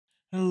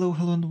Hello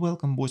and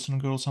welcome boys and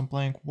girls, I'm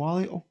playing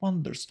Valley of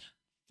Wonders,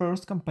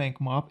 first campaign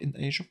map in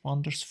Age of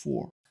Wonders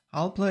 4.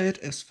 I'll play it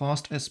as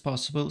fast as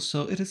possible,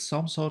 so it is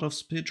some sort of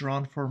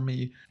speedrun for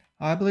me.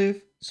 I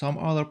believe some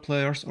other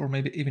players or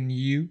maybe even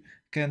you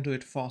can do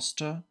it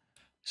faster.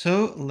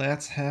 So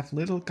let's have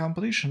little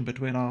competition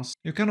between us.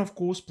 You can of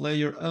course play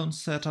your own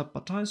setup,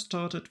 but I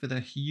started with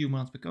a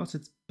human because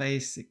it's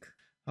basic.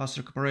 Fast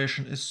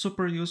recuperation is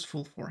super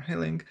useful for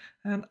healing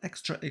and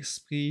extra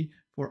XP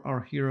for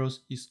our heroes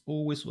is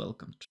always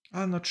welcomed.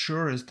 I'm not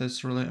sure is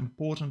this really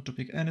important to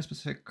pick any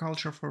specific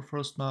culture for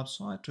first map,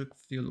 so I took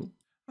feudal.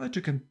 I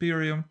took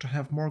Imperium to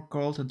have more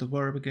gold at the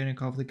very beginning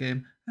of the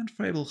game and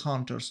Fable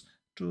Hunters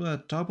to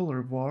a double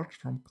reward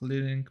from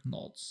clearing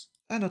nodes.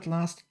 And at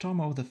last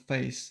Tome of the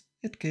Face.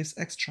 It gives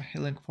extra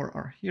healing for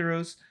our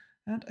heroes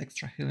and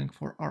extra healing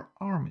for our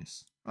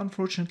armies.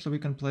 Unfortunately we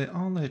can play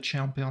only a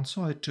champion,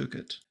 so I took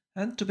it.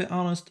 And to be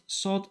honest,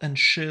 Sword and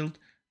Shield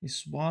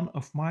is one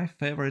of my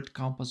favorite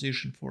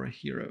composition for a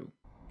hero.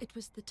 It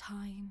was the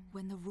time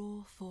when the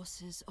raw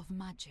forces of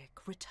magic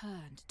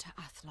returned to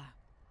Athla.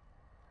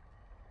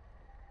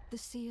 The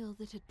seal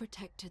that had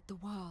protected the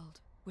world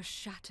was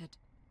shattered.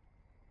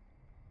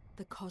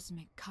 The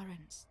cosmic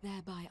currents,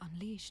 thereby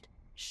unleashed,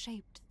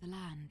 shaped the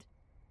land,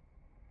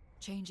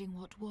 changing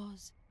what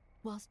was,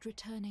 whilst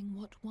returning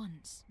what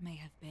once may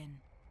have been.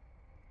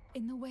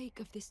 In the wake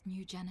of this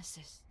new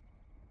genesis,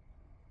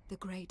 the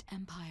great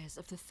empires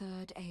of the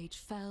Third Age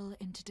fell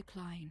into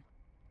decline,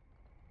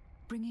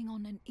 bringing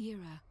on an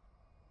era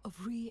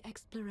of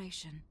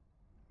re-exploration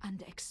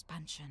and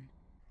expansion.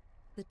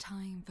 The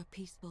time for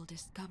peaceful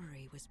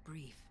discovery was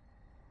brief,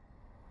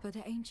 for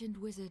the ancient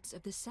wizards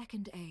of the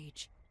Second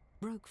Age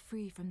broke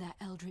free from their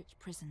eldritch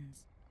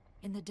prisons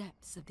in the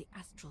depths of the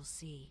astral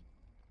sea.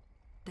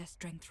 Their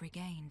strength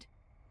regained,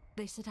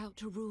 they set out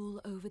to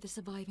rule over the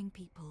surviving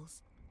peoples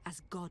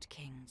as god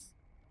kings,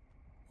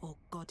 or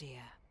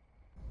godir.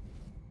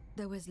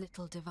 There was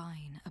little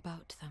divine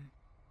about them.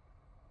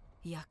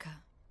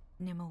 Yaka,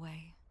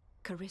 Nimue,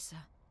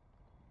 Carissa,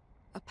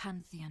 a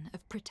pantheon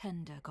of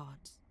pretender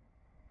gods.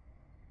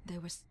 They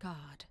were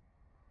scarred,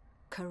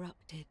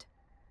 corrupted,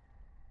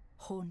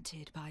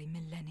 haunted by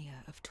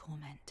millennia of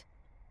torment,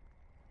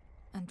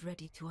 and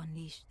ready to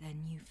unleash their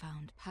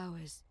newfound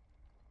powers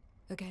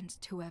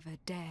against whoever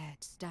dared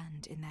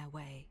stand in their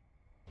way.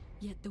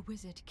 Yet the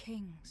wizard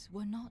kings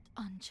were not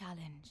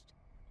unchallenged.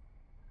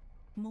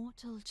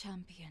 Mortal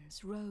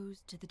champions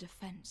rose to the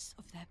defense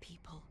of their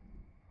people,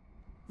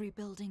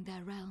 rebuilding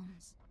their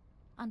realms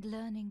and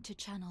learning to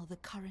channel the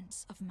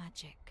currents of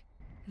magic.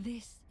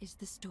 This is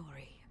the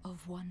story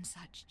of one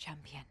such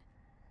champion.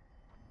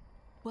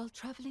 While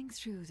traveling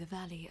through the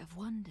Valley of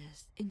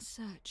Wonders in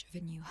search of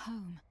a new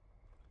home,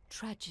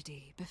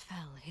 tragedy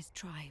befell his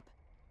tribe,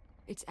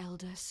 its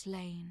elder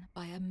slain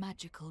by a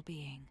magical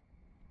being.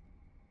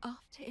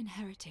 After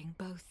inheriting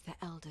both the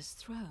elder's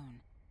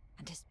throne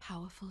and his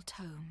powerful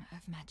tome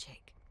of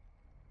magic,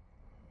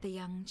 the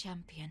young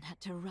champion had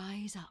to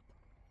rise up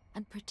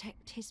and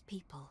protect his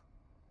people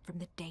from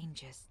the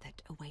dangers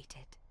that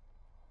awaited.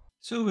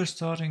 So we're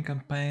starting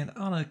campaign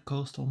on a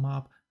coastal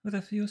map with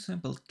a few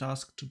simple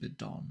tasks to be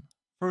done.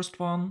 First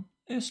one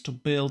is to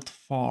build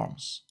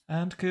farms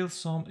and kill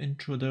some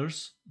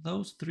intruders,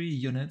 those 3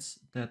 units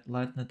that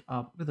lighten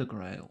up with a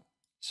grail.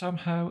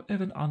 Somehow,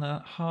 even on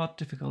a hard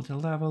difficulty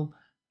level,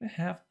 we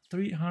have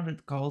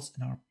 300 golds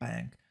in our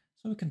bank,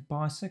 so we can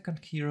buy second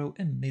hero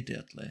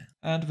immediately.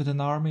 And with an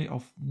army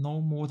of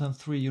no more than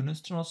 3 units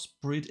to not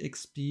spread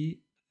XP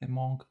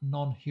among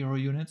non-hero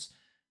units,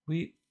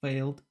 we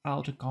failed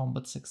auto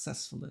combat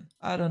successfully.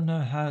 I don't know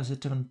how is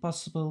it even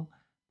possible,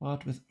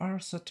 but with our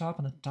setup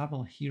and a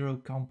double hero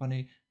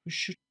company, we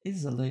should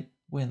easily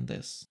win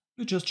this.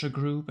 We just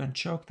regroup and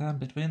choke them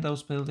between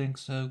those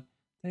buildings so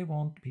they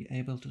won't be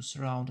able to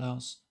surround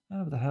us,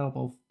 and with the help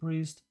of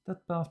priest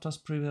that buffed us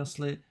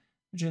previously,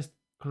 we just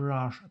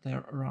crush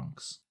their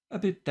ranks. A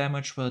bit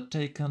damage were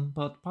taken,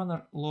 but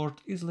Banner Lord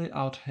easily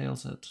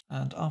outhales it,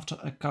 and after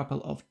a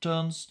couple of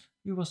turns,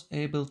 we was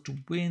able to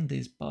win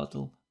this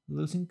battle,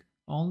 losing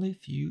only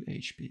few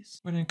HPs.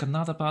 Winning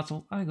another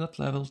battle, I got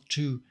level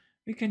 2.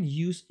 We can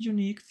use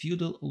unique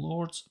feudal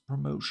lords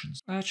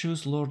promotions. I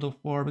choose Lord of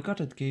War because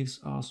it gives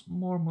us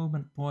more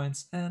movement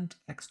points and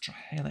extra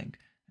healing,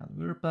 and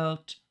we're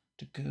about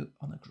to go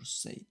on a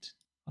crusade.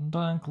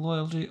 Undying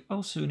Loyalty,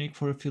 also unique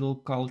for a feudal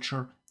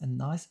culture, a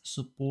nice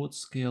support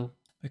skill.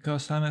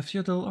 Because I'm a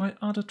feudal, I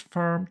added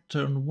farm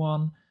turn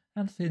 1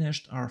 and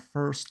finished our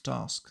first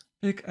task.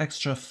 Pick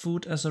extra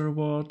food as a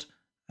reward,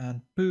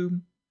 and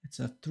boom, it's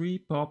a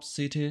 3-pop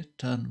city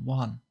turn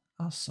 1.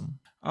 Awesome.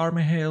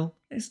 Army Hail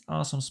is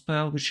awesome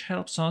spell which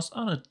helps us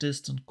on a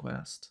distant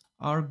quest.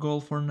 Our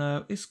goal for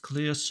now is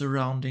clear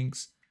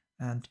surroundings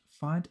and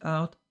find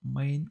out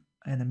main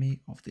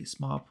enemy of this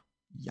map,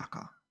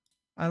 Yaka.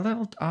 I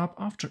leveled up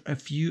after a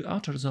few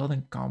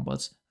auto-resolving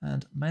combats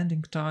and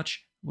Mending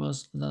Touch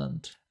was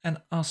learned. An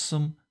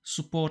awesome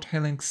support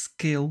healing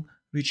skill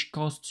which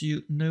costs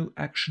you no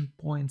action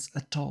points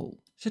at all.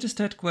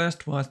 City-state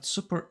quest was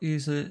super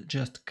easy,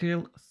 just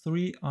kill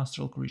 3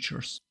 astral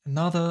creatures.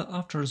 Another,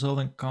 after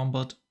resolving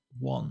combat,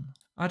 won.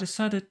 I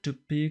decided to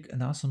pick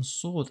an awesome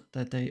sword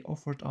that they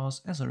offered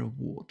us as a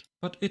reward.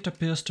 But it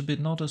appears to be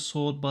not a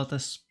sword but a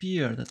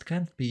spear that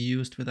can't be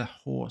used with a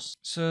horse.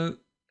 So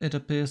it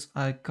appears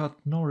I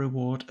got no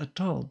reward at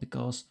all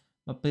because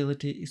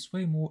mobility is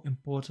way more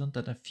important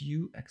than a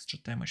few extra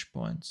damage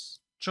points.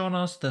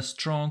 Jonas the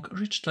Strong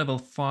reached level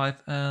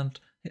 5 and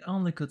he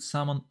only could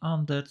summon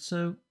undead,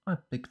 so I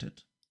picked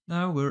it.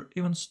 Now we're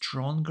even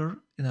stronger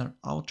in our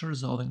outer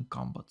resolving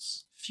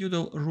combats.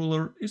 Feudal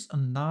Ruler is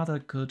another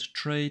good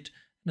trait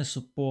and a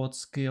support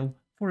skill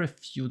for a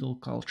feudal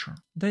culture.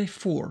 Day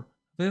 4.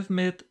 We've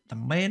met the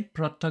main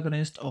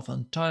protagonist of the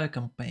entire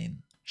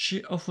campaign.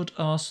 She offered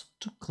us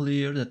to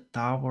clear the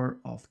Tower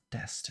of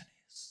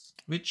Destinies,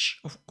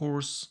 which of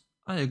course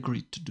I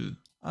agreed to do.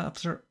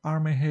 After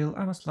Army Hill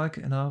I was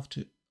lucky enough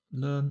to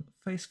learn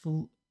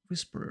Faithful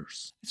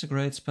Whisperers. It's a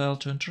great spell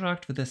to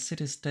interact with the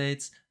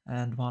city-states,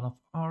 and one of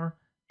our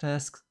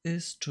tasks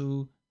is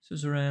to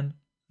suzerain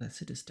the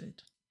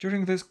city-state.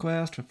 During this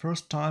quest we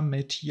first time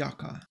met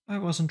Yaka. I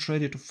wasn't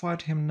ready to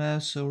fight him now,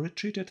 so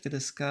retreated with a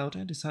scout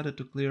and decided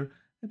to clear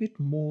a bit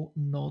more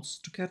nodes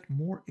to get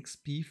more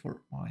XP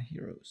for my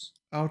heroes.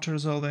 Outer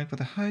resolving with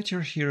the high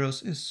tier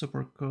heroes is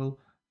super cool,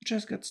 you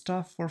just get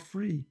stuff for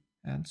free,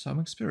 and some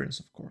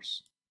experience of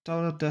course.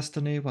 Tower of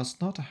Destiny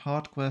was not a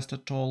hard quest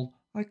at all,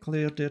 I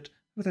cleared it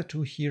with the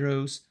 2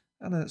 heroes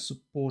and a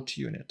support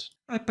unit.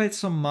 I paid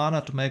some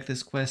mana to make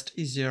this quest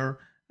easier.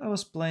 I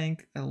was playing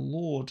a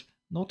lord,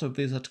 not a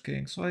wizard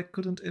king, so I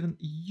couldn't even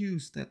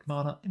use that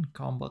mana in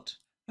combat.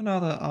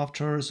 Another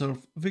after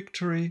reserve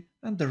victory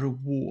and the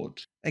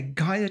reward. A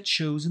Gaia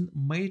chosen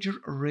major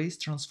race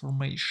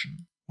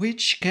transformation,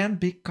 which can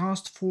be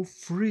cast for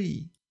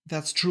free.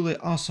 That's truly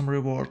awesome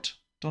reward,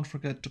 don't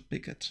forget to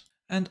pick it.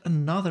 And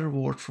another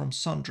reward from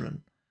Sundren.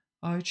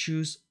 I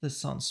choose the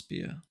Sun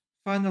Spear.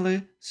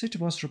 Finally, city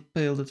was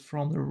rebuilt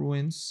from the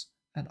ruins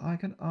and I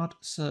can add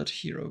 3rd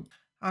hero.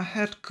 I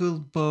had cool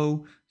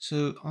bow,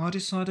 so I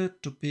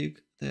decided to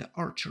pick the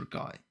archer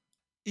guy.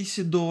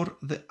 Isidore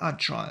the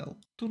Agile.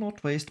 To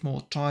not waste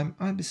more time,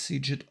 I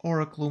besieged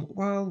Oraculum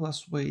while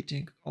was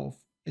waiting of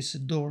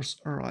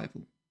Isidore's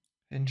arrival.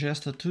 In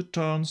just 2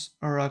 turns,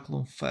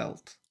 Oraculum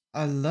failed.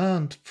 I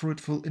learned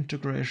fruitful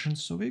integration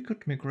so we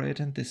could migrate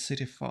in this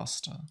city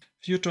faster.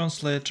 Few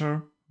turns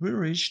later, we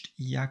reached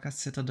Yaka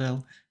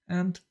Citadel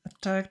and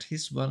attacked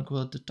his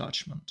vanguard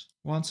detachment.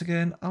 Once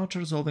again, outer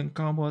resolving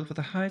combat with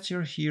a high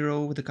tier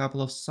hero with a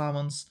couple of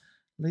summons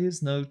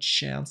leaves no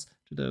chance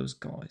to those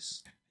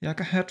guys.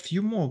 Yaka had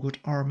few more good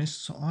armies,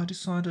 so I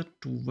decided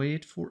to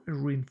wait for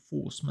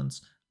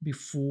reinforcements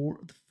before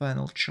the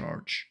final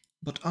charge.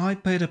 But I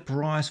paid a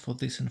price for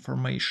this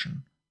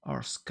information.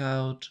 Our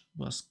scout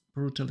was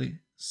brutally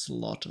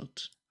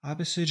slaughtered. I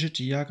besieged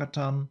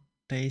Yakatan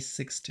day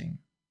 16.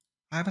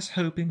 I was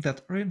hoping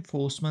that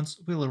reinforcements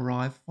will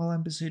arrive while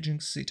I'm besieging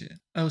city.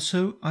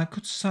 Also, I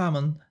could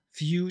summon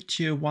few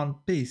tier 1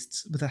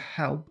 beasts with the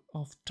help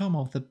of Tom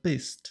of the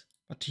Beast,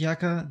 but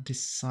Yaka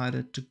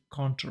decided to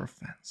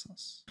counteroffense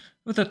us.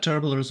 With the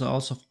terrible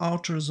results of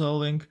outer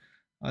resolving,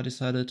 I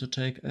decided to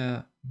take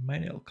a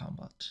manual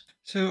combat.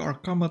 So our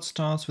combat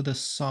starts with the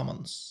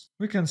summons.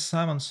 We can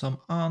summon some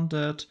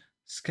undead,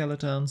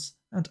 skeletons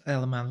and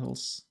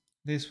elementals.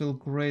 This will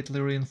greatly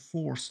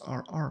reinforce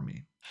our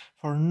army.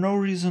 For no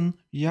reason,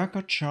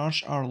 Yaka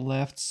charged our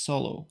left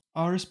solo.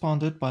 I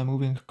responded by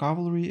moving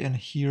cavalry and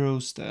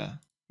heroes there.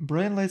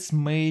 Brainless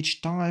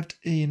mage dived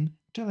in,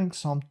 dealing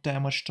some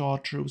damage to our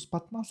troops,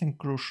 but nothing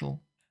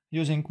crucial.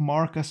 Using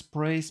Mark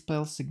spray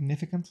spell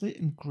significantly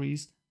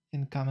increased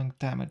incoming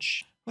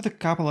damage. With a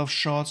couple of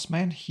shots,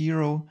 main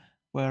hero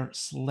were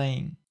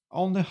slain.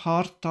 Only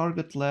hard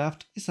target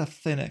left is a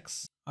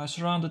Phoenix. I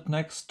surrounded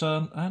next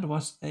turn and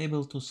was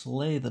able to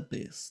slay the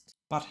beast.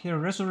 But he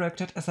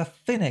resurrected as a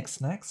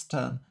Phoenix next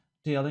turn,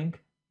 dealing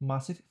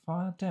massive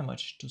fire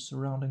damage to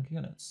surrounding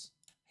units.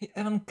 He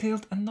even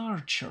killed an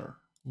archer.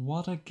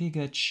 What a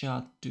giga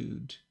chat,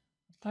 dude.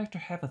 I'd like to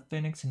have a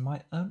Phoenix in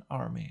my own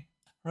army.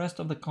 Rest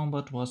of the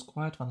combat was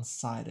quite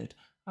one-sided.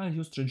 I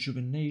used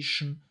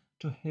rejuvenation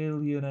to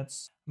heal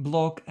units,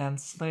 block and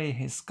slay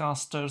his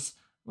casters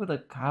with the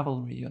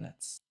cavalry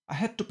units. I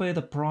had to pay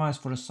the price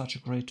for such a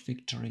great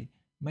victory.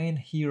 Main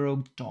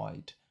hero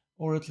died,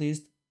 or at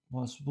least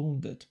was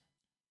wounded.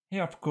 He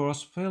of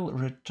course will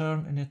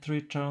return in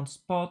 3 turns,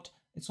 but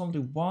it's only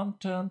 1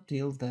 turn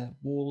till the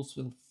walls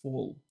will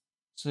fall.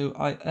 So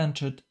I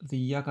entered the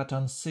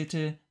Yucatan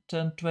city,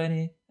 turn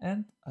 20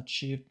 and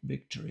achieved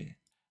victory.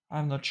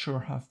 I'm not sure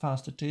how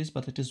fast it is,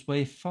 but it is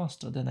way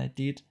faster than I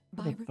did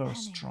the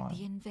first try. By repelling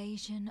the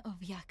invasion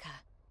of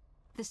Yaka,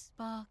 the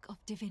spark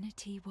of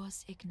divinity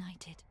was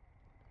ignited,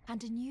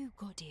 and a new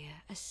godeer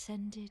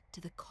ascended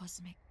to the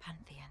cosmic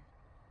pantheon.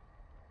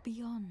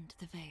 Beyond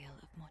the veil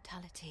of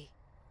mortality,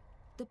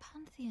 the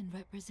pantheon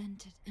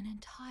represented an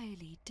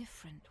entirely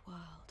different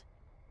world.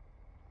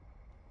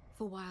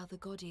 For while the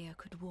godeer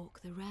could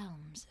walk the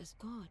realms as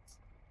gods,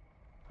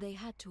 They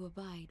had to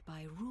abide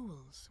by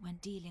rules when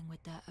dealing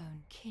with their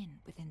own kin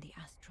within the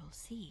Astral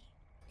Sea.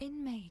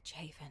 In Mage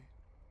Haven,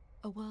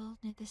 a world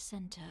near the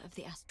center of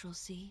the Astral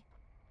Sea,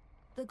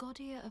 the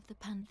Godia of the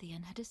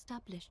Pantheon had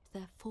established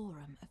their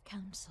Forum of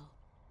Council.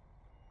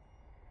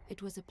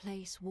 It was a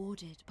place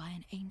warded by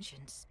an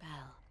ancient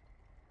spell.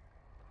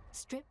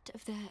 Stripped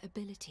of their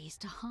abilities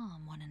to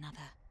harm one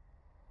another,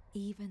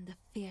 even the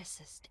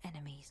fiercest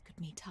enemies could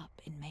meet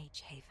up in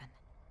Mage Haven.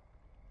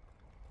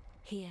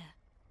 Here,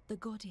 the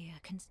Godia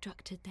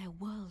constructed their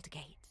world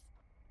gates,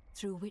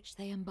 through which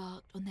they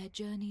embarked on their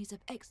journeys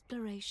of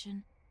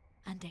exploration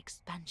and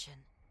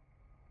expansion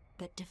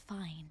that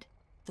defined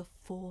the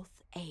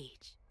Fourth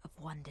Age of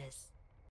Wonders.